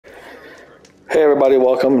Hey everybody,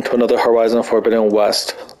 welcome to another Horizon Forbidden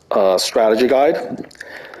West strategy guide.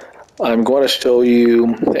 I'm going to show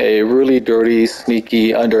you a really dirty,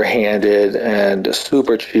 sneaky, underhanded, and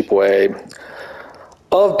super cheap way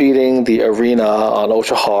of beating the arena on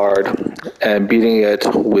Ultra Hard and beating it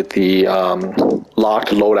with the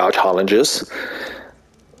locked loadout challenges.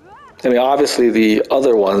 I mean, obviously the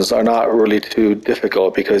other ones are not really too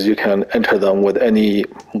difficult because you can enter them with any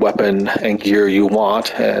weapon and gear you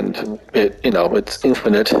want, and it's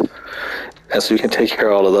infinite, and so you can take care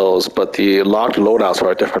of all of those. But the locked loadouts are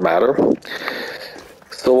a different matter.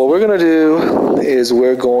 So what we're going to do is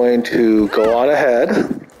we're going to go on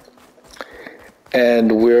ahead,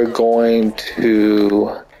 and we're going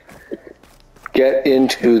to get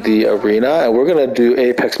into the arena, and we're going to do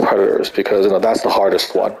Apex Predators because that's the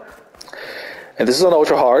hardest one. And this is on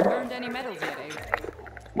Ultra Hard.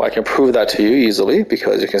 I can prove that to you easily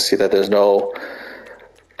because you can see that there's no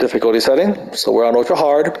difficulty setting. So we're on Ultra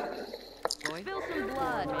Hard.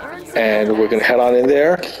 And we're going to head on in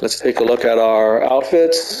there. Let's take a look at our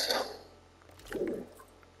outfits.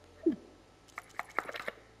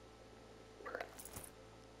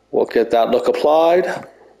 We'll get that look applied.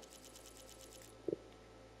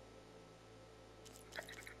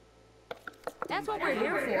 That's what we're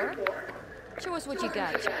here for. Show us what you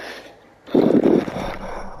got.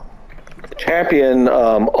 Champion,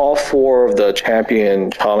 all four of the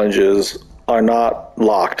champion challenges are not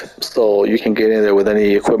locked, so you can get in there with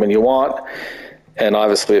any equipment you want. And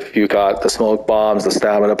obviously, if you got the smoke bombs, the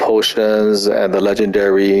stamina potions, and the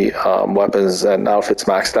legendary weapons and outfits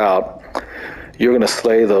maxed out, you're going to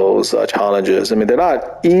slay those challenges. I mean, they're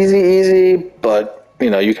not easy, but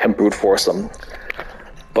you can brute force them.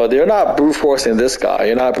 But they're not brute forcing this guy.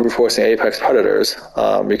 You're not brute forcing Apex Predators.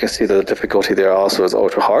 You can see the difficulty there also is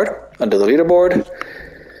ultra hard under the leaderboard.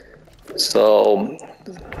 So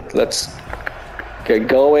let's get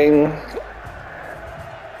going.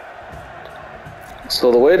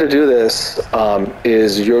 So the way to do this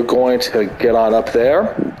is you're going to get on up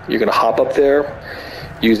there. You're going to hop up there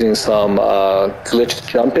using some glitched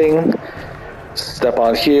jumping. Step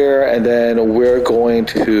on here, and then we're going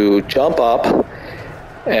to jump up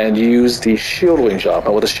and use the shield wing jump.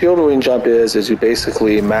 And what the shield wing jump is you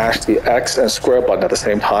basically mash the X and square button at the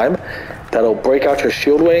same time. That'll break out your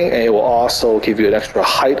shield wing, and it will also give you an extra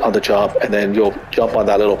height on the jump, and then you'll jump on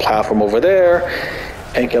that little platform over there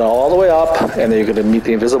and get all the way up, and then you're going to meet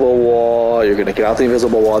the invisible wall. You're going to get out the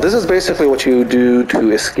invisible wall. This is basically what you do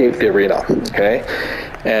to escape the arena, okay?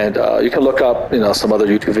 And you can look up some other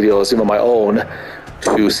YouTube videos, even my own,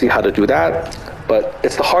 to see how to do that. But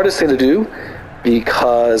it's the hardest thing to do,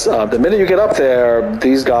 because the minute you get up there,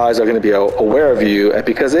 these guys are going to be aware of you, and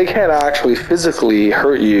because they can't actually physically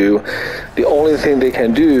hurt you, the only thing they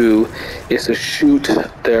can do is to shoot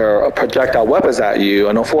their projectile weapons at you.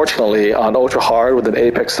 And unfortunately, on Ultra Hard with an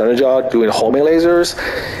Apex Synergy doing homing lasers,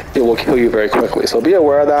 it will kill you very quickly. So be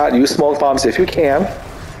aware of that. Use smoke bombs if you can,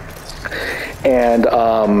 and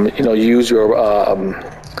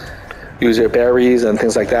use your berries and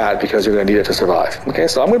things like that, because you're going to need it to survive. Okay,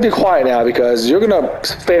 so I'm going to be quiet now because you're going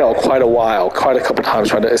to fail quite a couple times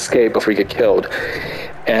trying to escape before you get killed.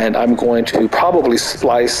 And I'm going to probably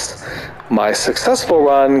splice my successful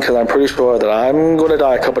run because I'm pretty sure that I'm going to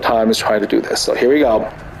die a couple times trying to do this. So here we go.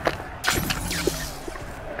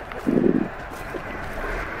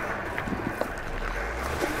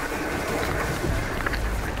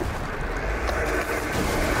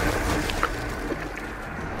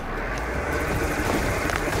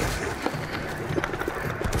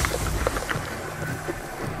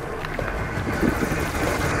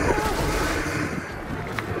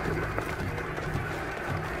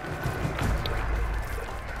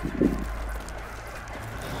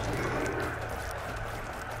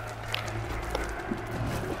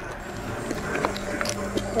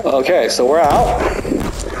 Okay, so we're out.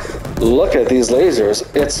 Look at these lasers.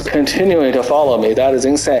 It's continuing to follow me. That is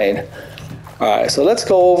insane. All right, so let's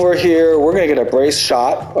go over here. We're going to get a brace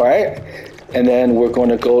shot, all right? And then we're going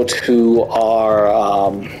to go to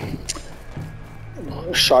our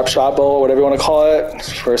sharp shot bow, or whatever you want to call it.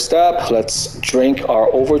 First step, let's drink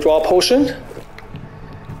our overdraw potion.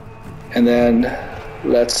 And then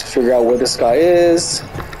let's figure out where this guy is.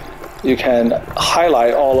 You can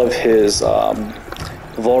highlight all of his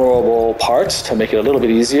vulnerable parts to make it a little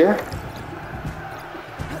bit easier.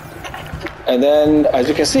 And then, as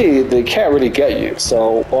you can see, they can't really get you.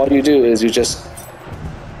 So all you do is you just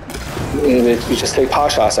take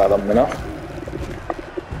pot shots at them,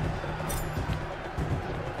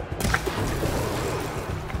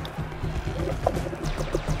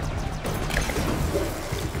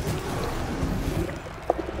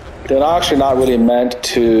 they're actually not really meant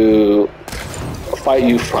to fight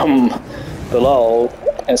you from below,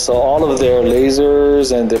 and so all of their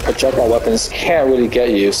lasers and their projectile weapons can't really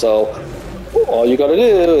get you. So all you gotta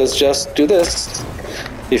do is just do this.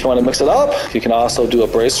 If you want to mix it up, you can also do a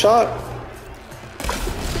brace shot.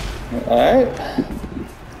 Alright.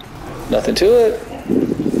 Nothing to it.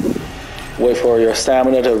 Wait for your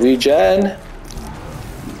stamina to regen.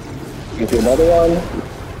 You do another one.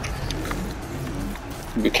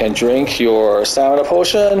 You can drink your stamina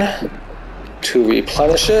potion to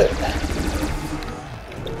replenish it.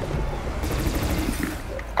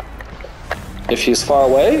 If he's far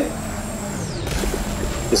away,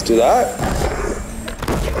 just do that.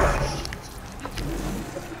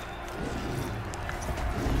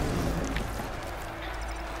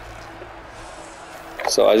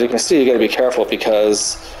 So as you can see, you gotta be careful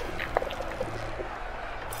because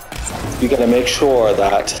you gotta make sure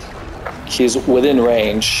that he's within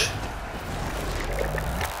range.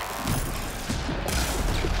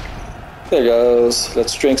 There goes.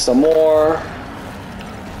 Let's drink some more.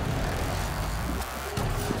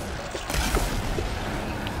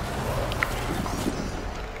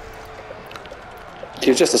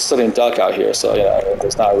 He's just a sitting duck out here, so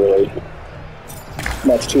there's not really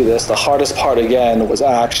much to this. The hardest part again was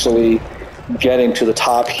actually getting to the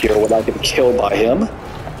top here without getting killed by him.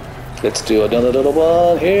 Let's do another little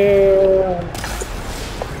one here.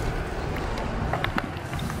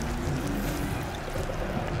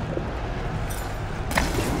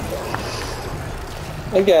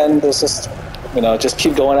 Again, this is, just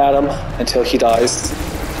keep going at him until he dies.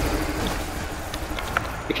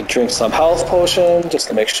 You can drink some health potion just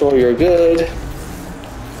to make sure you're good.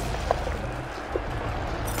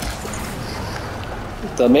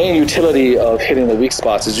 The main utility of hitting the weak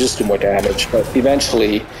spots is just to do more damage, but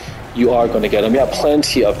eventually you are going to get them. You have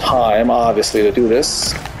plenty of time, obviously, to do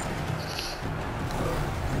this.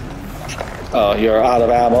 You're out of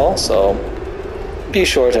ammo, so be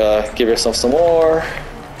sure to give yourself some more.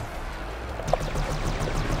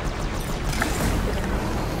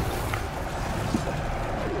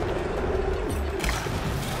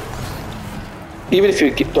 Even if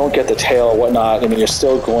you don't get the tail or whatnot, you're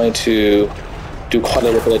still going to do quite a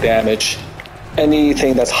little bit of damage.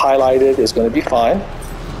 Anything that's highlighted is going to be fine.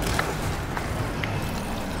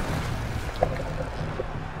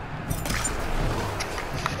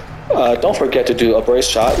 Don't forget to do a brace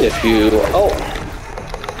shot if you...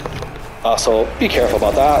 so be careful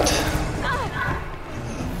about that.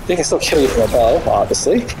 They can still kill you from above,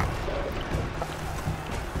 obviously.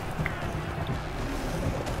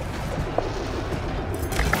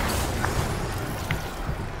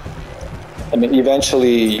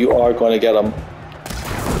 Eventually you are going to get him.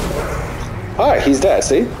 Alright, he's dead,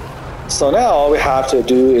 see? So now all we have to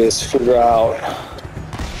do is figure out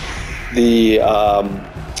the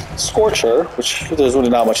Scorcher, which there's really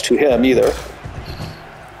not much to him either.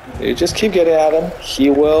 You just keep getting at him.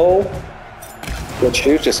 He will get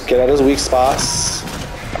you. Just get at his weak spots.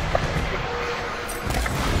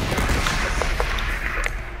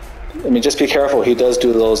 Just be careful. He does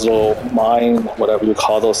do those little mine, whatever you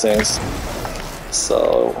call those things.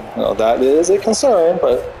 So, that is a concern,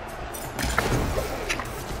 but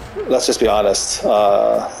let's just be honest.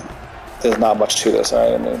 There's not much to this,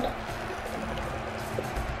 right?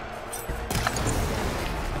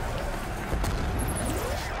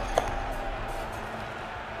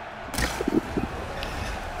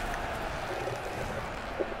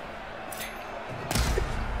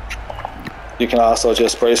 You can also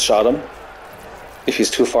just brace shot him if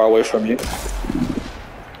he's too far away from you.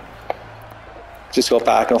 Just go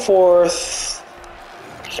back and forth.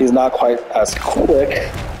 He's not quite as quick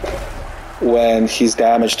when he's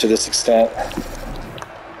damaged to this extent.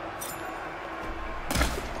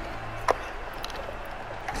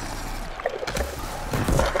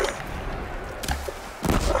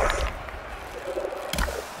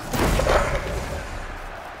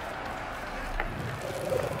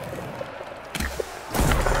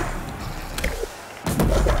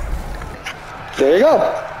 There you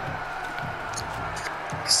go.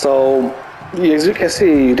 So, as you can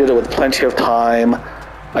see, you did it with plenty of time.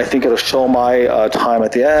 I think it'll show my time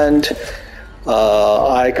at the end.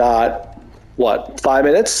 I got, 5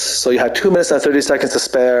 minutes? So you had 2 minutes and 30 seconds to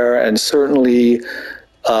spare, and certainly,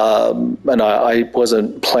 and I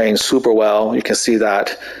wasn't playing super well. You can see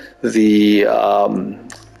that the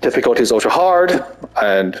difficulty is ultra hard,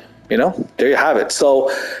 and, there you have it. So,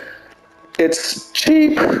 it's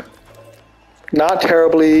cheap. Not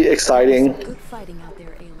terribly exciting. Good fighting out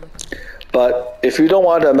there, But if you don't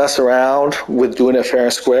want to mess around with doing it fair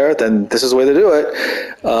and square, then this is the way to do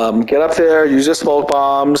it. Get up there, use your smoke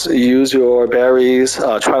bombs, use your berries,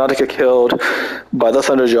 try not to get killed by the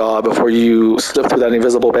Thunderjaw before you slip through that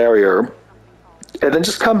invisible barrier, and then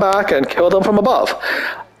just come back and kill them from above.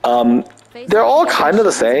 They're all kind of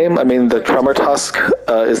the same. I mean, the Tremor Tusk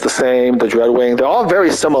is the same, the Dreadwing, they're all very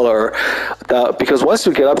similar, because once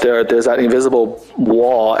you get up there, there's that invisible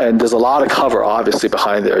wall, and there's a lot of cover, obviously,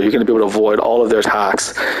 behind there. You're going to be able to avoid all of their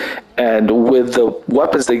attacks. And with the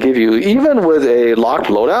weapons they give you, even with a locked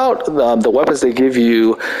loadout, the weapons they give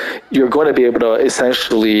you, you're going to be able to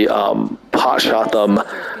essentially pot shot them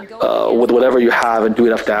with whatever you have and do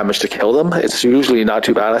enough damage to kill them. It's usually not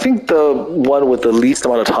too bad. I think the one with the least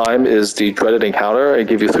amount of time is the Dreaded Encounter. It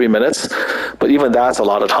gives you 3 minutes, but even that's a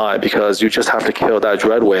lot of time because you just have to kill that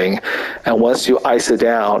Dreadwing, and once you ice it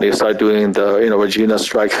down, you start doing the Regina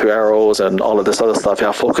strike through arrows and all of this other stuff. You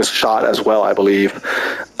have focus shot as well, I believe.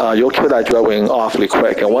 You'll kill that Dreadwing awfully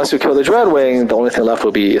quick, and once you kill the Dreadwing, the only thing left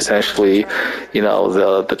will be essentially,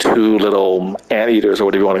 the two little anteaters, or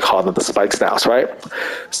whatever you want to call them, the spike snouts, right?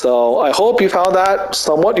 So I hope you found that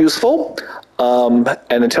somewhat useful, and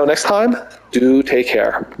until next time, do take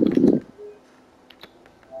care.